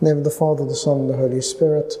In the name of the Father, the Son, and the Holy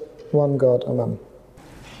Spirit, one God, Amen.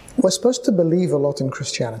 We're supposed to believe a lot in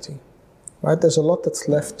Christianity, right? There's a lot that's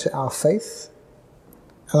left to our faith,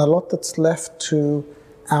 and a lot that's left to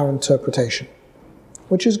our interpretation,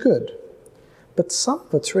 which is good, but some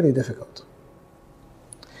of it's really difficult.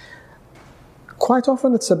 Quite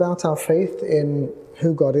often it's about our faith in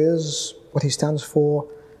who God is, what He stands for,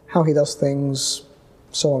 how He does things,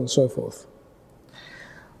 so on and so forth.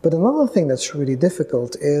 But another thing that's really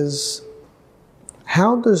difficult is,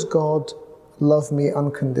 how does God love me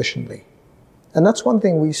unconditionally? And that's one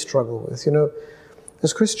thing we struggle with. You know,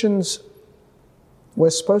 as Christians, we're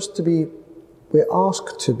asked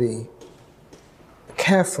to be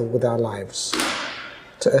careful with our lives,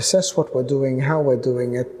 to assess what we're doing, how we're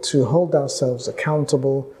doing it, to hold ourselves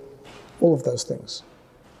accountable, all of those things.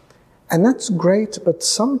 And that's great, but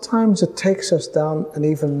sometimes it takes us down an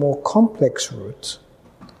even more complex route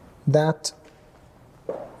that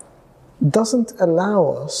doesn't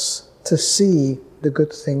allow us to see the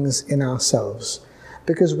good things in ourselves,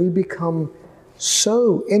 because we become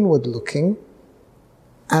so inward-looking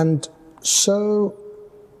and so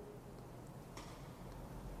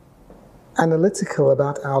analytical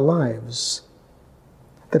about our lives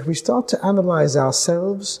that we start to analyze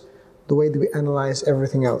ourselves the way that we analyze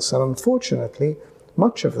everything else. And unfortunately,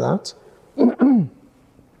 much of that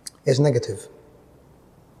is negative.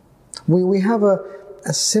 We have a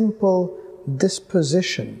simple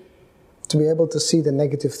disposition to be able to see the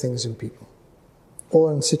negative things in people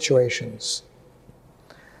or in situations.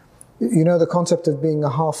 You know, the concept of being a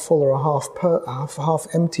half full or a half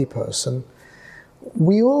empty person.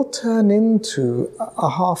 We all turn into a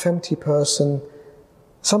half empty person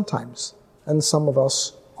sometimes, and some of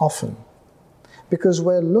us often, because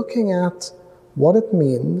we're looking at what it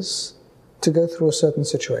means to go through a certain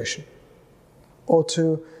situation, or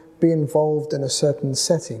to be involved in a certain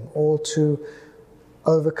setting, or to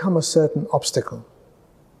overcome a certain obstacle.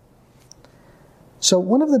 So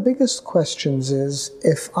one of the biggest questions is,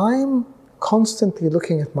 if I'm constantly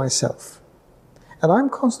looking at myself, and I'm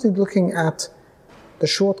constantly looking at the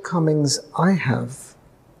shortcomings I have,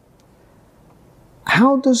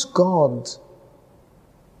 how does God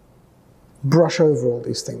brush over all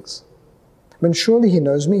these things? I mean, surely He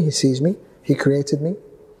knows me, He sees me, He created me,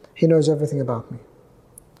 He knows everything about me.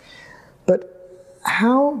 But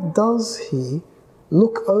how does He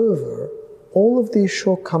look over all of these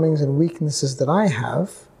shortcomings and weaknesses that I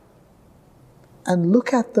have and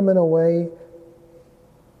look at them in a way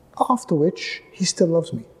after which He still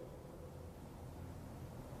loves me?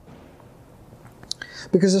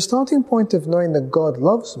 Because the starting point of knowing that God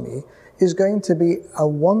loves me is going to be a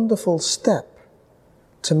wonderful step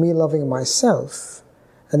to me loving myself,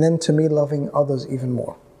 and then to me loving others even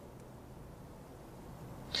more.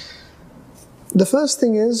 The first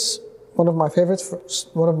thing is one of my favorite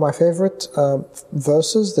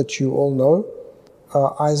verses that you all know,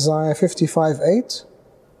 Isaiah 55:8.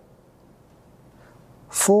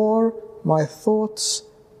 For my thoughts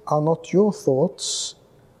are not your thoughts,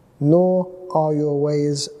 nor are your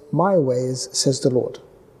ways my ways, says the Lord.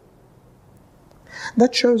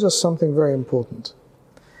 That shows us something very important.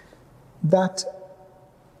 That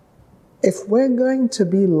if we're going to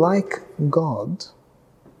be like God,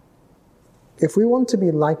 if we want to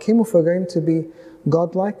be like Him, if we're going to be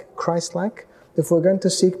God-like, Christ-like, if we're going to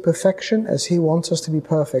seek perfection as He wants us to be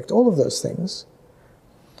perfect, all of those things,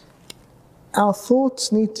 our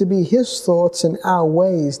thoughts need to be His thoughts and our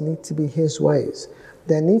ways need to be His ways.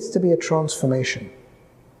 There needs to be a transformation.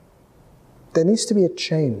 There needs to be a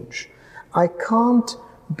change. I can't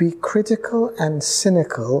be critical and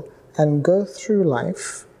cynical and go through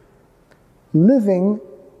life living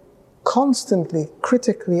constantly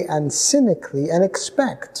critically and cynically and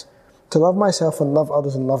expect to love myself and love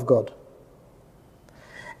others and love God.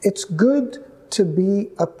 It's good to be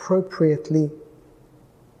appropriately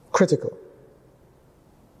critical.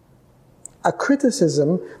 A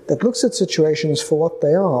criticism that looks at situations for what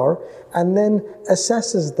they are and then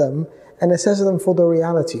assesses them for the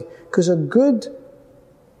reality. Because a good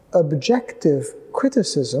objective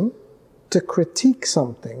criticism, to critique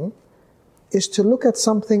something, is to look at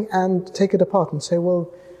something and take it apart and say, well,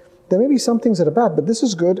 there may be some things that are bad, but this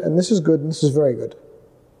is good, and this is good, and this is very good.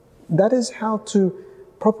 That is how to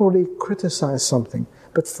properly criticize something.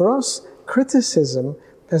 But for us, criticism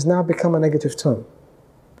has now become a negative term.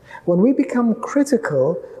 When we become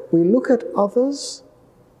critical, we look at others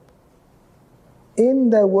in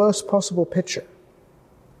their worst possible picture,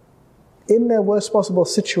 in their worst possible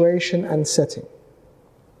situation and setting.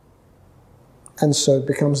 And so it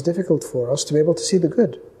becomes difficult for us to be able to see the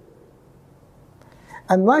good.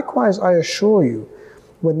 And likewise, I assure you,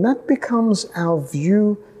 when that becomes our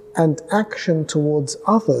view and action towards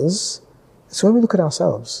others, it's when we look at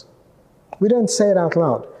ourselves. We don't say it out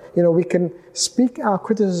loud. We can speak our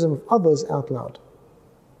criticism of others out loud,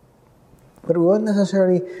 but we won't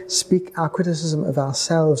necessarily speak our criticism of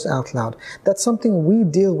ourselves out loud. That's something we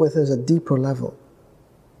deal with as a deeper level.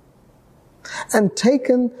 And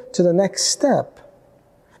taken to the next step,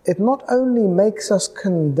 it not only makes us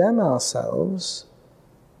condemn ourselves,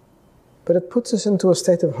 but it puts us into a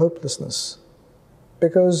state of hopelessness,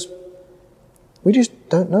 because we just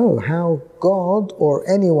don't know how God or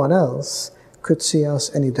anyone else could see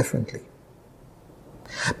us any differently.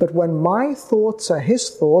 But when my thoughts are His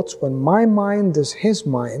thoughts, when my mind is His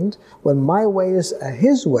mind, when my ways are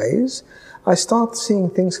His ways, I start seeing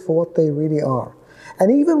things for what they really are.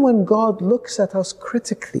 And even when God looks at us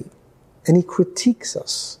critically and He critiques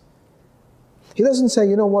us, He doesn't say,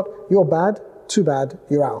 you know what, you're bad, too bad,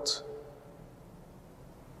 you're out.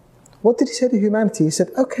 What did He say to humanity? He said,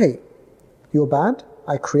 okay, you're bad,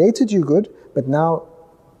 I created you good, but now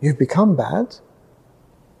you've become bad.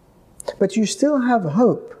 But you still have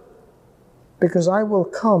hope, because I will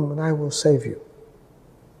come and I will save you.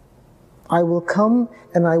 I will come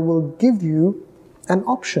and I will give you an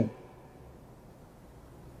option.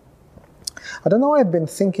 I don't know why I've been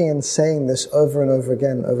thinking and saying this over and over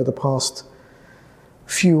again over the past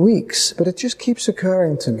few weeks, but it just keeps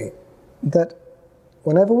occurring to me that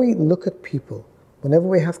whenever we look at people, whenever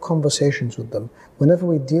we have conversations with them, whenever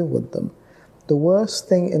we deal with them, the worst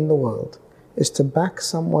thing in the world is to back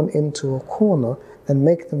someone into a corner and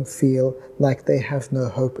make them feel like they have no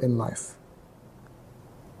hope in life.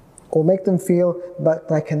 Or make them feel that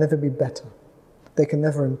they can never be better. They can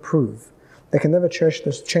never improve. They can never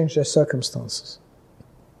change their circumstances.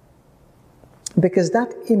 Because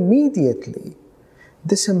that immediately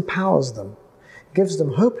disempowers them, gives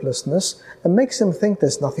them hopelessness, and makes them think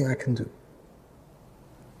there's nothing I can do.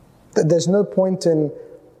 That there's no point in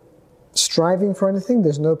striving for anything,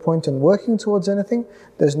 there's no point in working towards anything,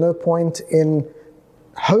 there's no point in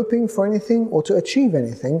hoping for anything or to achieve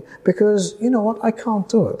anything, because, you know what, I can't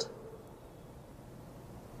do it.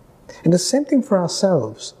 And the same thing for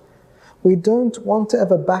ourselves. We don't want to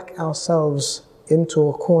ever back ourselves into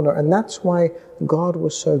a corner, and that's why God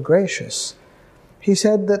was so gracious. He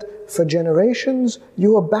said that for generations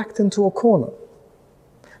you were backed into a corner.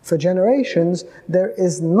 For generations there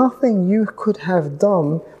is nothing you could have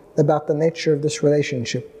done about the nature of this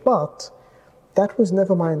relationship, but that was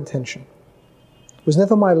never my intention. It was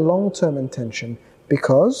never my long-term intention,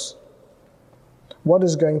 because what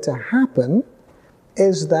is going to happen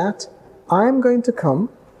is that I'm going to come,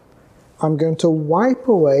 I'm going to wipe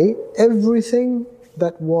away everything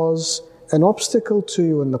that was an obstacle to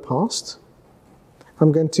you in the past.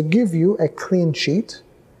 I'm going to give you a clean sheet,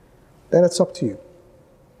 then it's up to you.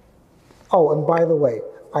 Oh, and by the way,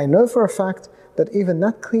 I know for a fact that even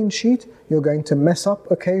that clean sheet you're going to mess up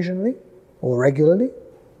occasionally or regularly.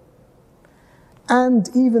 And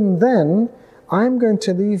even then, I'm going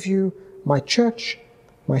to leave you my church,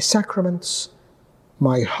 my sacraments,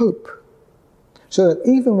 my hope, so that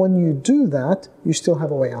even when you do that, you still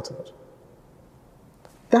have a way out of it.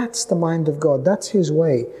 That's the mind of God. That's His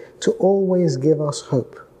way, to always give us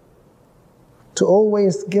hope, to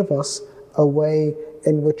always give us a way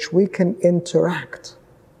in which we can interact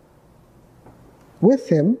with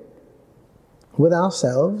Him, with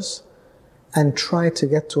ourselves, and try to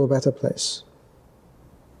get to a better place.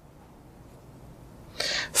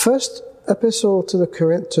 First epistle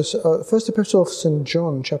of St.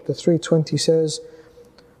 John, chapter 3:20 says,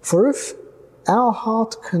 "For if our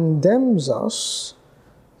heart condemns us,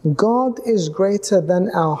 God is greater than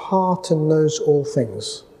our heart and knows all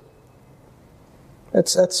things."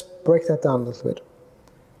 Let's break that down a little bit.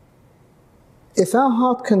 If our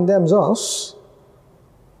heart condemns us,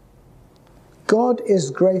 God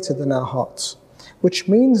is greater than our hearts, which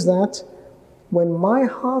means that when my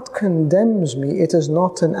heart condemns me, it is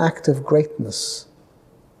not an act of greatness.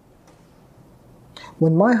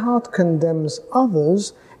 When my heart condemns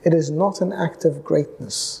others, it is not an act of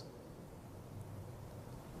greatness.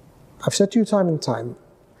 I've said to you time and time,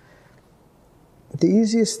 the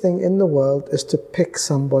easiest thing in the world is to pick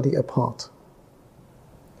somebody apart.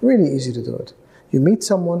 Really easy to do it. You meet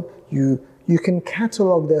someone, you can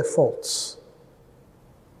catalogue their faults.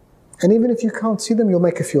 And even if you can't see them, you'll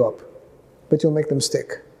make a few up, but you'll make them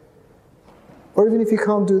stick. Or even if you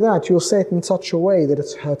can't do that, you'll say it in such a way that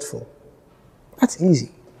it's hurtful. That's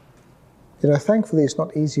easy. Thankfully it's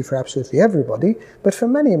not easy for absolutely everybody, but for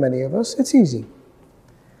many, many of us, it's easy.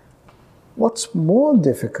 What's more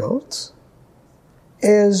difficult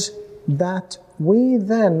is that we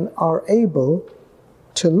then are able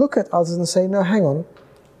to look at others and say, no, hang on,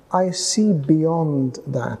 I see beyond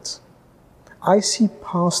that. I see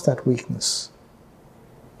past that weakness.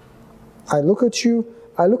 I look at you,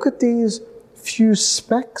 I look at these few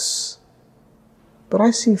specks, but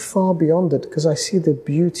I see far beyond it because I see the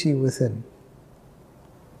beauty within.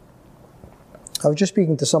 I was just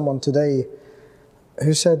speaking to someone today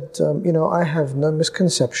who said, I have no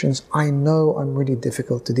misconceptions. I know I'm really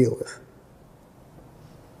difficult to deal with.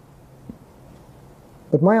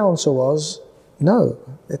 But my answer was, no,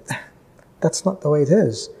 that's not the way it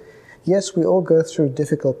is. Yes, we all go through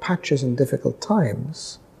difficult patches and difficult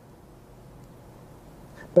times.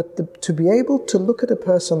 But to be able to look at a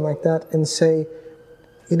person like that and say,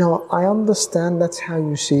 I understand that's how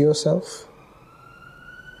you see yourself,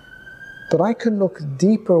 but I can look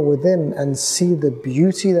deeper within and see the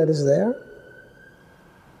beauty that is there,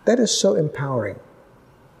 that is so empowering.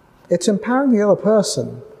 It's empowering the other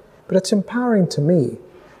person, but it's empowering to me,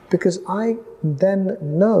 because I then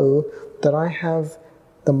know that I have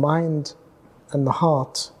the mind and the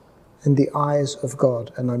heart and the eyes of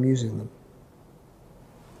God, and I'm using them.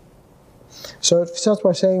 So it starts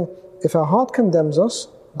by saying, if our heart condemns us,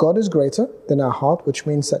 God is greater than our heart, which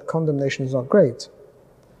means that condemnation is not great,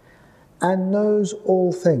 and knows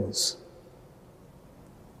all things.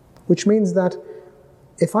 Which means that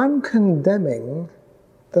if I'm condemning,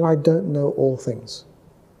 then I don't know all things.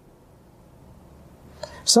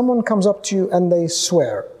 Someone comes up to you and they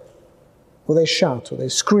swear, or they shout, or they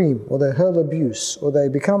scream, or they hurl abuse, or they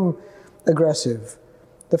become aggressive.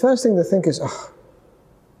 The first thing they think is,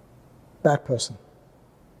 bad person.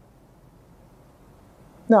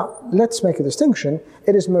 Now, let's make a distinction.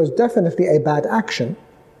 It is most definitely a bad action,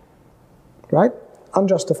 right?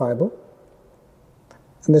 Unjustifiable.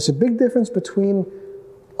 And there's a big difference between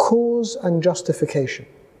cause and justification.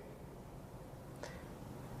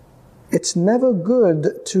 It's never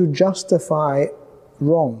good to justify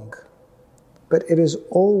wrong, but it is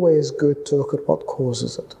always good to look at what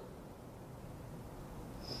causes it.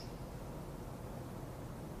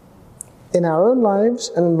 In our own lives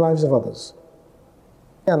and in the lives of others.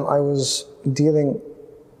 And I was dealing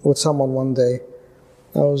with someone one day.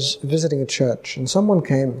 I was visiting a church and someone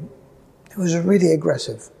came. It was really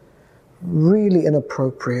aggressive, really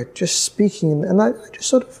inappropriate, just speaking. And I just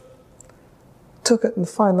sort of took it and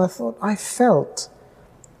fine. I thought, I felt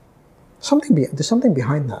there's something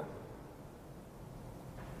behind that.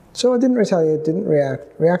 So I didn't retaliate, didn't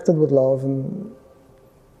reacted with love, and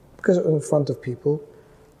because it was in front of people,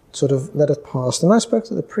 sort of let it pass. And I spoke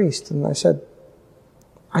to the priest and I said,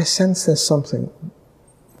 I sense there's something.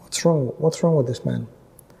 What's wrong? What's wrong with this man?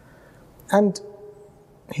 And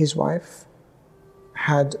his wife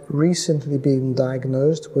had recently been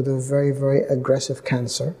diagnosed with a very, very aggressive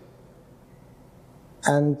cancer.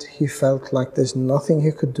 And he felt like there's nothing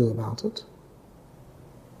he could do about it.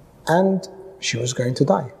 And she was going to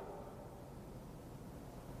die.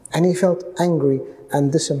 And he felt angry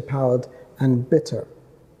and disempowered and bitter.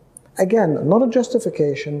 Again, not a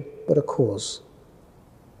justification, but a cause.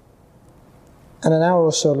 And an hour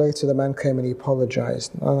or so later, the man came and he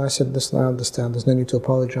apologized. And I said, listen, I understand, there's no need to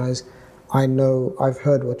apologize. I know, I've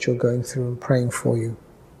heard what you're going through and praying for you.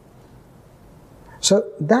 So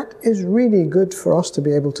that is really good for us to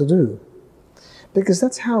be able to do. Because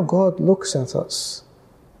that's how God looks at us.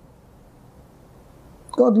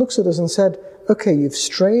 God looks at us and said, okay, you've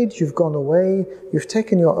strayed, you've gone away, you've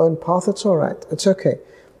taken your own path, it's all right, it's okay.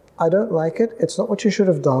 I don't like it, it's not what you should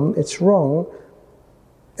have done, it's wrong,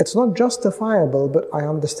 it's not justifiable, but I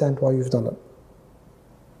understand why you've done it.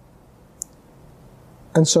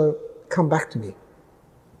 And so, come back to me.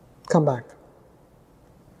 Come back.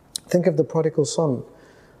 Think of the prodigal son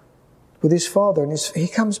with his father, and he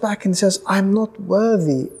comes back and says, I'm not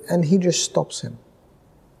worthy, and he just stops him.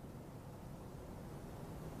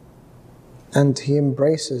 And he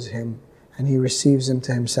embraces him, and he receives him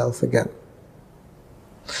to himself again.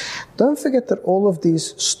 Don't forget that all of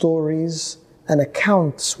these stories and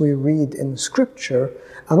accounts we read in Scripture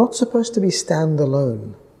are not supposed to be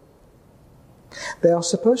standalone. They are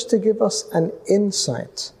supposed to give us an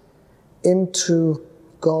insight into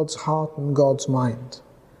God's heart and God's mind,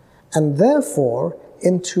 and therefore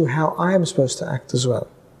into how I am supposed to act as well.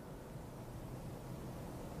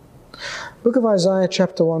 Book of Isaiah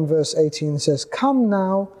chapter 1 verse 18 says, Come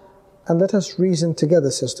now and let us reason together,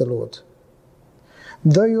 says the Lord.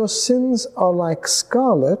 Though your sins are like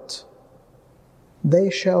scarlet, they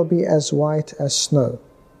shall be as white as snow.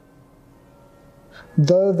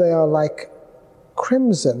 Though they are like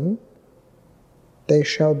crimson, they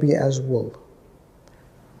shall be as wool.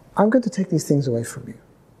 I'm going to take these things away from you.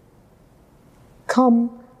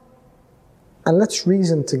 Come and let's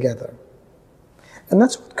reason together. And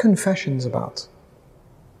that's what confession's about.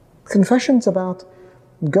 Confession's about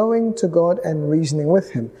going to God and reasoning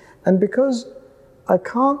with Him. And because I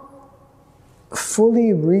can't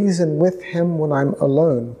fully reason with Him when I'm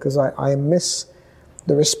alone, because I miss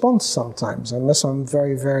the response sometimes, unless I'm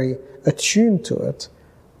very, very attuned to it,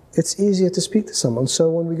 it's easier to speak to someone. So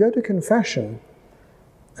when we go to confession,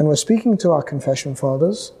 and we're speaking to our confession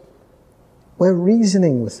fathers, we're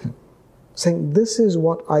reasoning with Him, saying, this is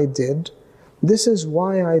what I did, this is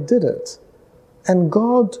why I did it. And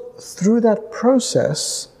God, through that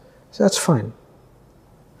process, says, that's fine.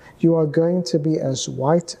 You are going to be as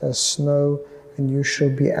white as snow, and you shall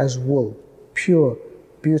be as wool, pure,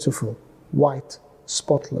 beautiful, white,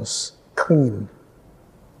 spotless, clean.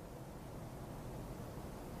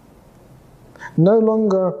 No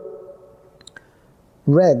longer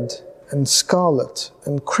red and scarlet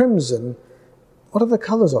and crimson. What are the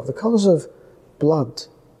colors of? The colors of blood,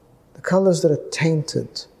 the colors that are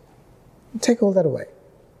tainted. Take all that away,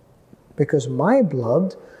 because my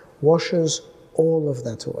blood washes all of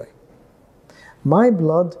that away. My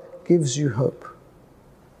blood gives you hope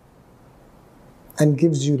and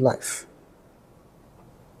gives you life.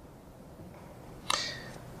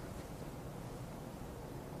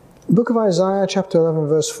 Book of Isaiah, chapter 11,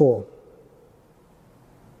 verse 4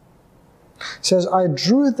 says, I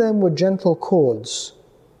drew them with gentle cords,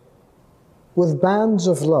 with bands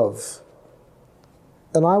of love,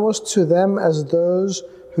 and I was to them as those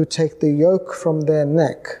who take the yoke from their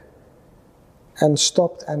neck, and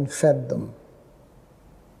stopped and fed them.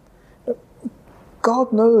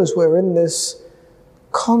 God knows we're in this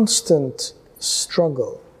constant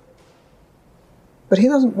struggle. But He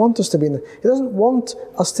doesn't want us to be He doesn't want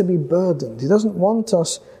us to be burdened. He doesn't want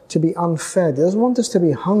us to be unfed. He doesn't want us to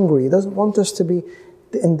be hungry. He doesn't want us to be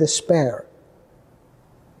in despair.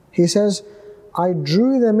 He says, I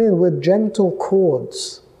drew them in with gentle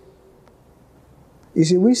cords. You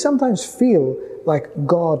see, we sometimes feel like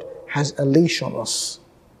God has a leash on us.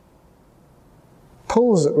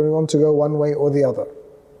 Pulls it when we want to go one way or the other.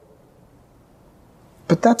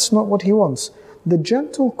 But that's not what He wants. The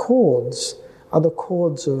gentle cords are the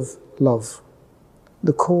cords of love,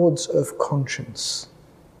 the cords of conscience.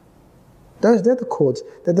 They're the cords.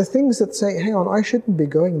 They're the things that say, hang on, I shouldn't be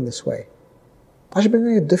going this way. I should be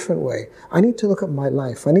going a different way. I need to look at my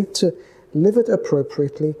life. I need to live it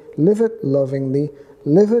appropriately, live it lovingly,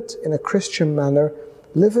 live it in a Christian manner,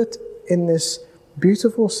 live it in this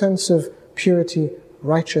beautiful sense of purity,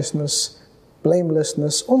 righteousness,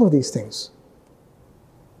 blamelessness, all of these things.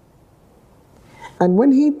 And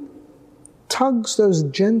when He tugs those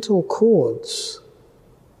gentle cords,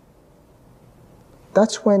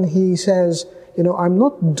 that's when He says, I'm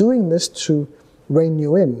not doing this to rein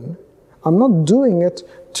you in. I'm not doing it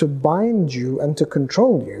to bind you and to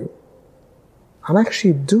control you. I'm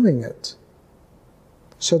actually doing it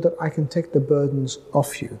so that I can take the burdens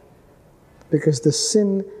off you. Because the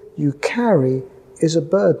sin you carry is a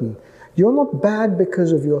burden. You're not bad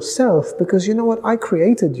because of yourself, because you know what? I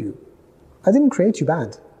created you. I didn't create you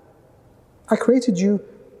bad. I created you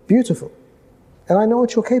beautiful, and I know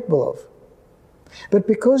what you're capable of. But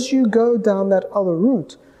because you go down that other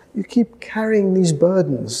route, you keep carrying these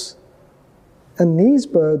burdens. And these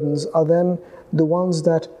burdens are then the ones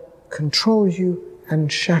that control you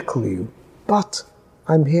and shackle you. But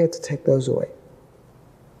I'm here to take those away.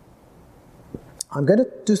 I'm going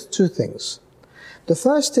to do two things. The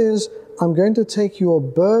first is, I'm going to take your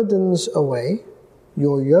burdens away,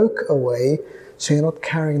 your yoke away, so you're not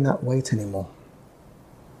carrying that weight anymore.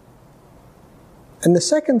 And the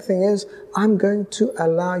second thing is, I'm going to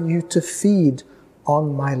allow you to feed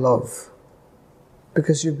on my love,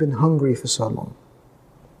 because you've been hungry for so long.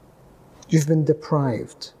 You've been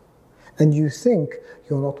deprived, and you think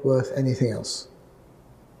you're not worth anything else.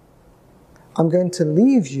 I'm going to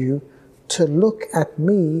leave you to look at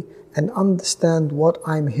me and understand what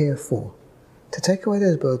I'm here for, to take away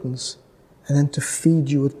those burdens, and then to feed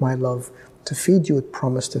you with my love, to feed you with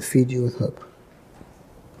promise, to feed you with hope.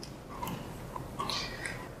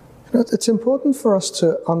 It's important for us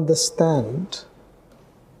to understand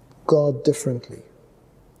God differently.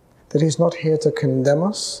 That He's not here to condemn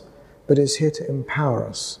us, but He's here to empower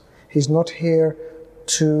us. He's not here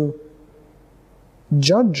to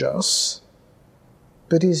judge us,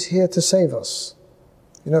 but He's here to save us.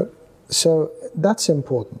 So that's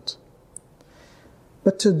important.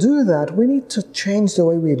 But to do that, we need to change the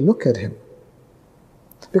way we look at Him.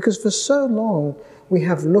 Because for so long, we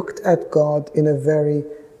have looked at God in a very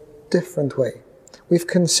different way. We've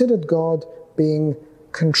considered God being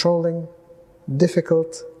controlling,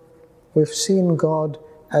 difficult. We've seen God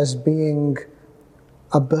as being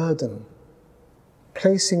a burden,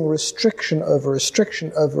 placing restriction over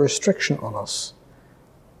restriction over restriction on us.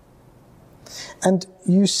 And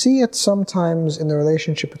you see it sometimes in the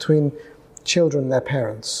relationship between children and their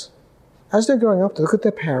parents. As they're growing up, they look at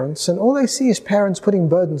their parents, and all they see is parents putting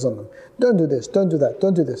burdens on them. Don't do this, don't do that,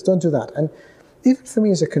 don't do this, don't do that. And even for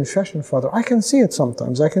me as a confession father, I can see it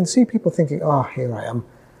sometimes. I can see people thinking, here I am.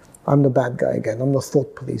 I'm the bad guy again. I'm the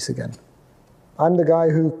thought police again. I'm the guy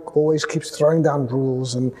who always keeps throwing down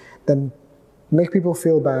rules and then make people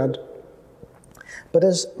feel bad. But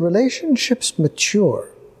as relationships mature,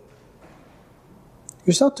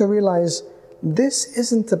 you start to realize this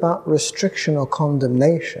isn't about restriction or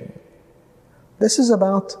condemnation. This is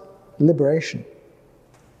about liberation.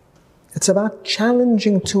 It's about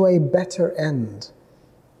challenging to a better end.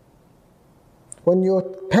 When your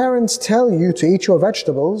parents tell you to eat your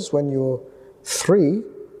vegetables when you're 3, and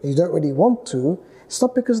you don't really want to, it's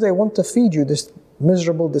not because they want to feed you this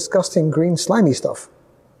miserable, disgusting, green, slimy stuff.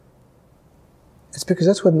 It's because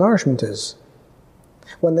that's what nourishment is.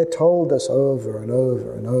 When they told us over and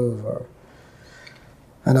over and over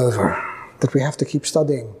and over that we have to keep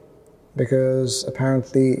studying, because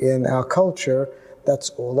apparently in our culture, that's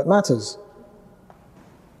all that matters.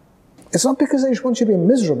 It's not because they just want you to be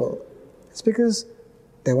miserable. It's because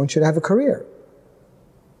they want you to have a career,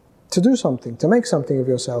 to do something, to make something of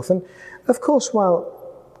yourself. And of course, while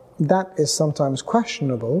that is sometimes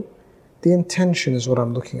questionable, the intention is what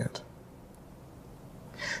I'm looking at.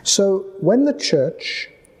 So when the church,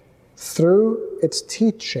 through its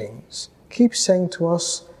teachings, keeps saying to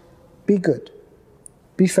us, be good,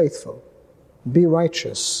 be faithful, be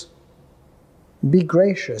righteous, be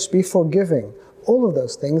gracious, be forgiving, all of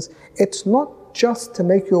those things, it's not just to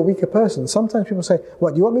make you a weaker person. Sometimes people say,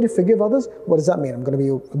 what, you want me to forgive others? What does that mean? I'm going to be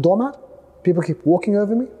a doormat? People keep walking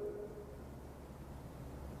over me?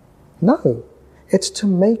 No, it's to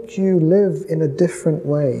make you live in a different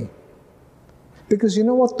way. Because you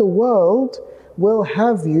know what? The world will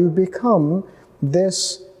have you become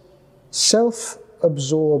this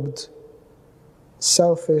self-absorbed,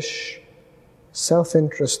 selfish,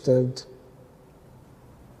 self-interested,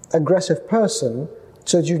 aggressive person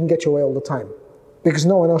so that you can get your way all the time. Because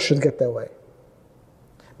no one else should get their way.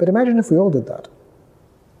 But imagine if we all did that.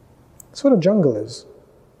 That's what a jungle is.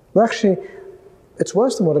 Well, actually, it's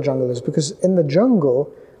worse than what a jungle is, because in the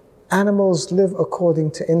jungle, animals live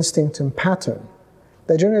according to instinct and pattern.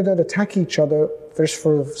 They generally don't attack each other just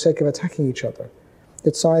for the sake of attacking each other.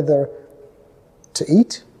 It's either to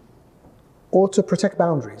eat or to protect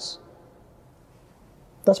boundaries.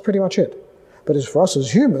 That's pretty much it. But as for us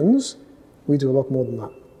as humans, we do a lot more than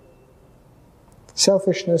that.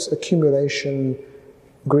 Selfishness, accumulation,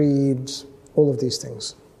 greed, all of these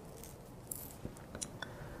things.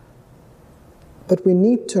 But we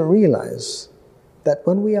need to realize that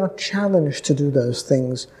when we are challenged to do those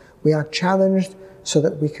things, we are challenged so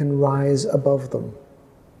that we can rise above them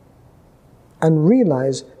and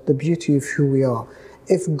realize the beauty of who we are.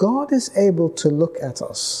 If God is able to look at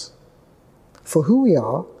us for who we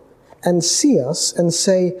are and see us and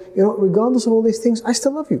say, you know, regardless of all these things, I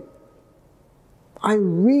still love you. I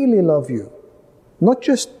really love you. Not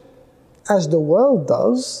just as the world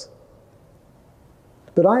does,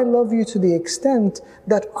 but I love you to the extent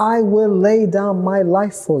that I will lay down my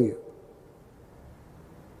life for you.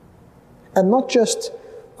 And not just,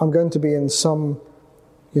 I'm going to be in some,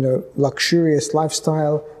 luxurious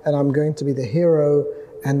lifestyle, and I'm going to be the hero,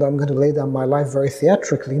 and I'm going to lay down my life very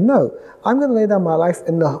theatrically. No, I'm going to lay down my life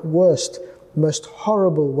in the worst, most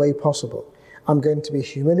horrible way possible. I'm going to be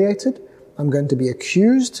humiliated, I'm going to be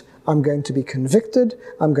accused, I'm going to be convicted,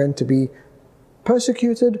 I'm going to be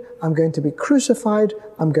persecuted, I'm going to be crucified,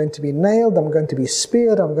 I'm going to be nailed, I'm going to be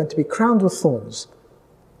speared, I'm going to be crowned with thorns.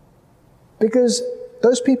 Because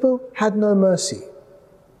those people had no mercy.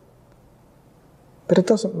 But it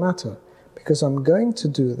doesn't matter, because I'm going to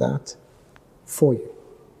do that for you.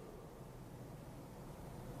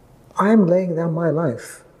 I am laying down my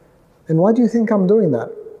life. And why do you think I'm doing that?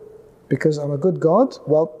 Because I'm a good God?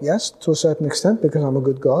 Well, yes, to a certain extent, because I'm a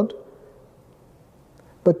good God.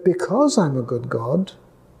 But because I'm a good God,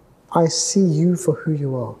 I see you for who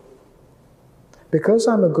you are. Because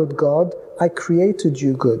I'm a good God, I created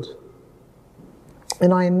you good.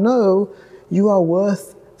 And I know you are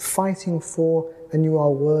worth fighting for and you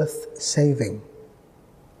are worth saving.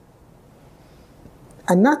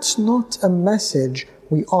 And that's not a message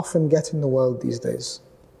we often get in the world these days.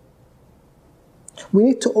 We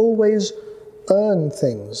need to always earn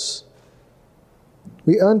things.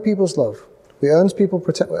 We earn people's love. We earn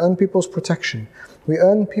people's protection. We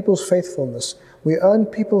earn people's faithfulness. We earn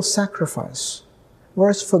people's sacrifice.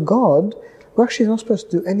 Whereas for God, We're actually not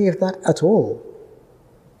supposed to do any of that at all.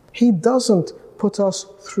 He doesn't put us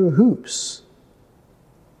through hoops.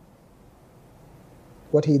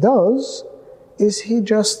 What he does is he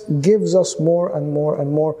just gives us more and more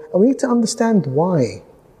and more. And we need to understand why.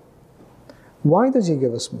 Why does he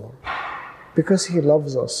give us more? Because he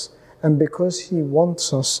loves us and because he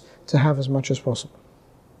wants us to have as much as possible.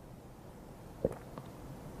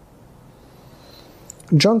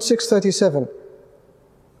 John 6:37,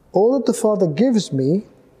 all that the Father gives me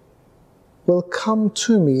will come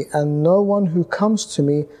to me, and no one who comes to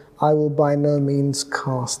me I will by no means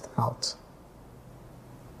cast out.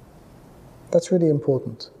 That's really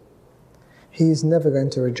important. He is never going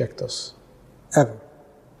to reject us, ever.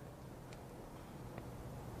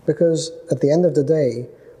 Because at the end of the day,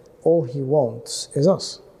 all he wants is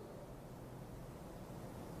us.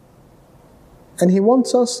 And he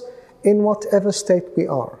wants us in whatever state we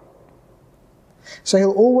are. So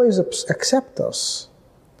he'll always accept us,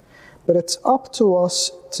 but it's up to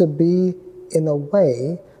us to be in a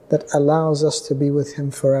way that allows us to be with him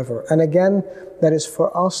forever. And again, that is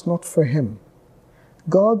for us, not for him.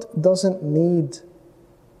 God doesn't need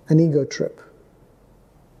an ego trip.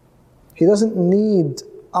 He doesn't need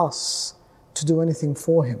us to do anything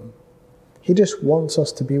for him. He just wants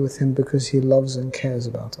us to be with him because he loves and cares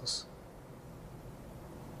about us.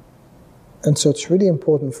 And so it's really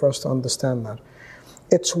important for us to understand that.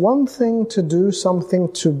 It's one thing to do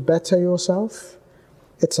something to better yourself.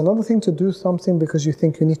 It's another thing to do something because you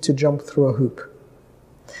think you need to jump through a hoop.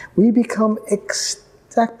 We become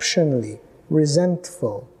exceptionally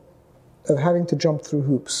resentful of having to jump through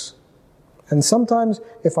hoops. And sometimes,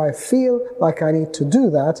 if I feel like I need to do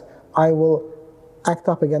that, I will act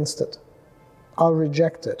up against it. I'll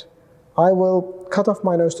reject it. I will cut off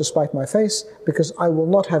my nose to spite my face because I will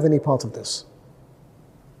not have any part of this.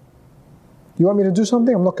 You want me to do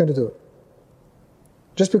something? I'm not going to do it.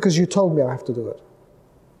 Just because you told me I have to do it.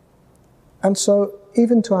 And so,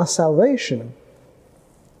 even to our salvation,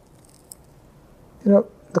 the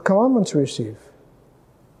commandments we receive.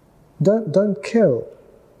 Don't kill.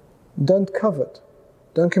 Don't covet.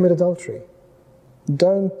 Don't commit adultery.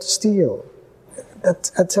 Don't steal.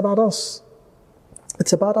 It's about us.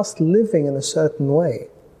 It's about us living in a certain way.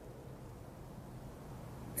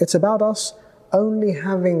 It's about us only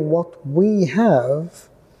having what we have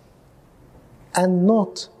and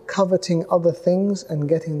not coveting other things and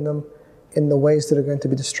getting them in the ways that are going to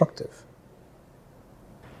be destructive.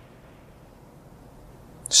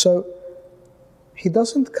 So, he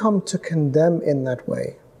doesn't come to condemn in that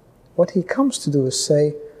way. What he comes to do is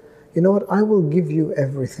say, you know what, I will give you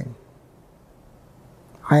everything.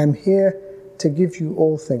 I am here to give you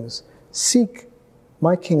all things. Seek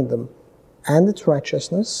my kingdom and its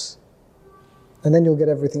righteousness, and then you'll get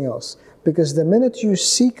everything else. Because the minute you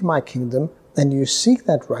seek my kingdom and you seek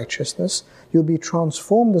that righteousness, you'll be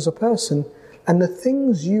transformed as a person, and the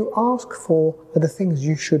things you ask for are the things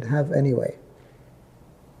you should have anyway.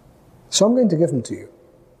 So I'm going to give them to you.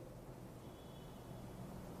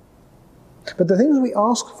 But the things we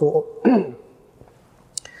ask for,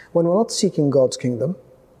 when we're not seeking God's kingdom,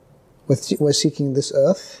 we're seeking this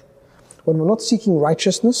earth. When we're not seeking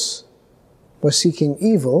righteousness, we're seeking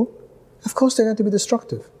evil. Of course they're going to be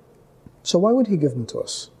destructive. So why would he give them to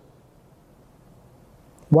us?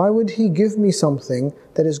 Why would he give me something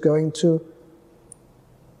that is going to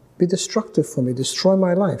be destructive for me, destroy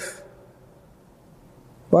my life?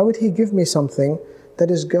 Why would he give me something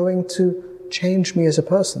that is going to change me as a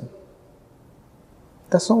person?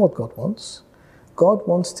 That's not what God wants. God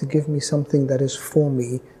wants to give me something that is for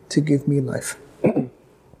me, to give me life.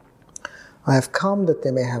 I have come that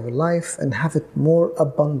they may have life and have it more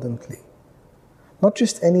abundantly. Not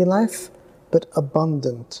just any life, but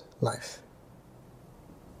abundant life.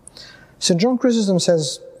 St. John Chrysostom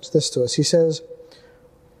says this to us. He says,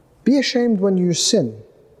 be ashamed when you sin.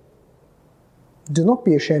 Do not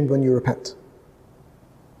be ashamed when you repent.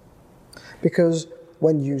 Because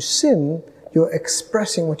when you sin, you're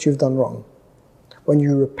expressing what you've done wrong. When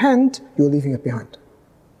you repent, you're leaving it behind.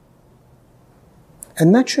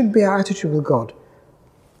 And that should be our attitude with God.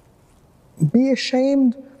 Be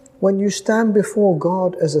ashamed when you stand before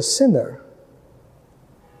God as a sinner,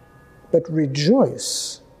 but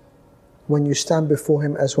rejoice when you stand before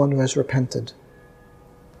him as one who has repented.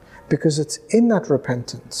 Because it's in that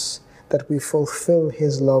repentance that we fulfill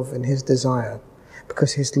his love and his desire.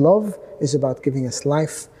 Because his love is about giving us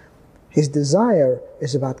life. His desire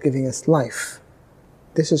is about giving us life.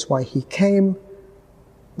 This is why he came.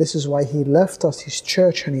 This is why he left us his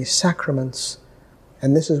church and his sacraments.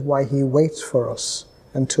 And this is why he waits for us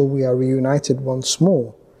until we are reunited once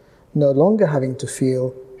more, no longer having to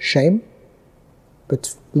feel shame,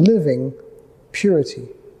 but living purity,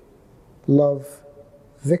 love,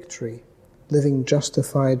 victory, living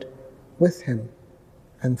justified with Him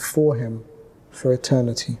and for Him for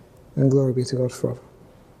eternity. And glory be to God forever.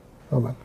 Amen.